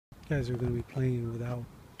guys are going to be playing without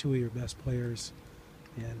two of your best players,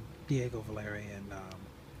 and Diego Valeri and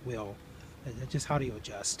Will. Just how do you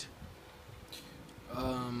adjust?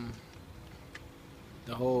 Um,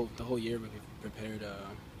 the whole year we've prepared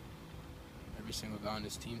every single guy on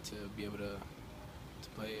this team to be able to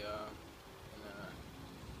play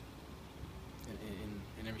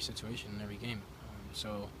in every situation, in every game.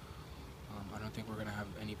 I don't think we're gonna have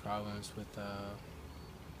any problems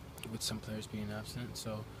with some players being absent.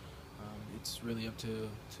 So it's really up to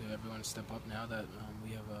everyone to step up now that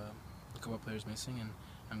we have a couple of players missing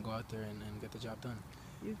and go out there and get the job done.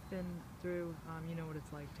 You've been through, you know what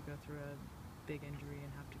it's like to go through a big injury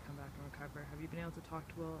and have to come back and recover. Have you been able to talk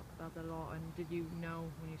to Will about that at all? And did you know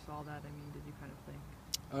when you saw that? I mean, did you kind of think?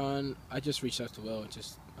 I just reached out to Will,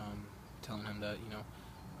 just telling him that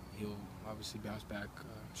he'll obviously bounce back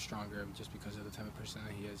stronger just because of the type of person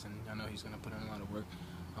that he is, and I know he's going to put in a lot of work.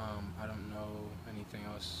 I don't know anything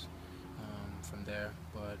else from there,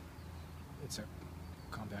 but it's a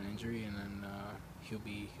compound injury, and then he'll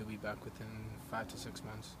be back within 5 to 6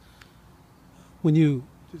 months.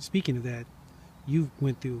 Speaking of that, you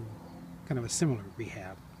went through kind of a similar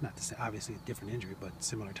rehab, not to say obviously a different injury, but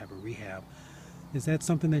similar type of rehab. Is that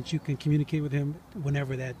something that you can communicate with him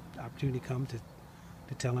whenever that opportunity comes to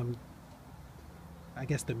tell him, I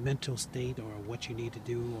guess, the mental state or what you need to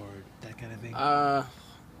do or that kind of thing?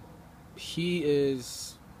 He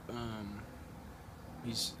is,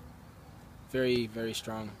 he's very, very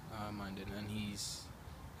strong minded, and his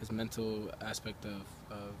mental aspect of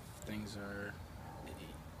things are,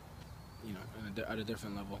 at a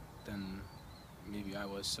different level than maybe I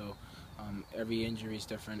was. So every injury is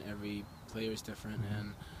different, every player is different,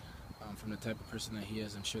 and from the type of person that he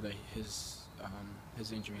is, I'm sure that his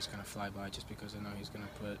injury is going to fly by just because I know he's going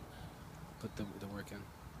to put the work in.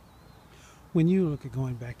 When you look at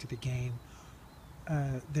going back to the game,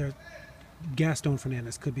 Gaston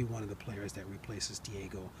Fernandez could be one of the players that replaces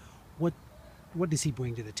Diego. What does he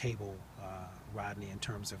bring to the table, Rodney, in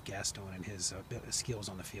terms of Gaston and his skills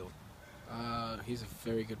on the field? He's a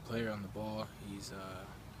very good player on the ball. He's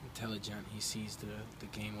intelligent. He sees the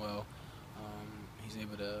game well. He's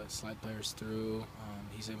able to slide players through.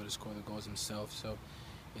 He's able to score the goals himself. So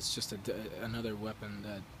it's just another weapon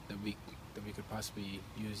that we could possibly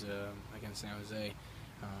use against San Jose.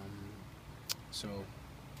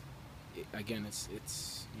 Again, it's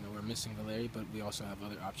we're missing Valeri, but we also have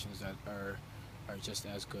other options that are just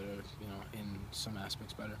as good, or in some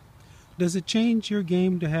aspects better. Does it change your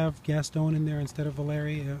game to have Gaston in there instead of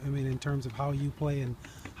Valeri? I mean, in terms of how you play and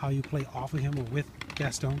how you play off of him or with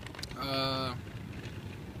Gaston?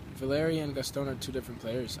 Valeri and Gaston are two different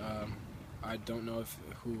players. I don't know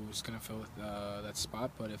who's going to fill that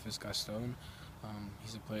spot, but if it's Gaston,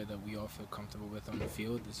 he's a player that we all feel comfortable with on the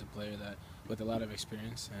field. He's a player that with a lot of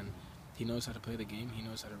experience, and he knows how to play the game. He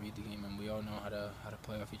knows how to read the game, and we all know how to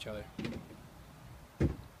play off each other.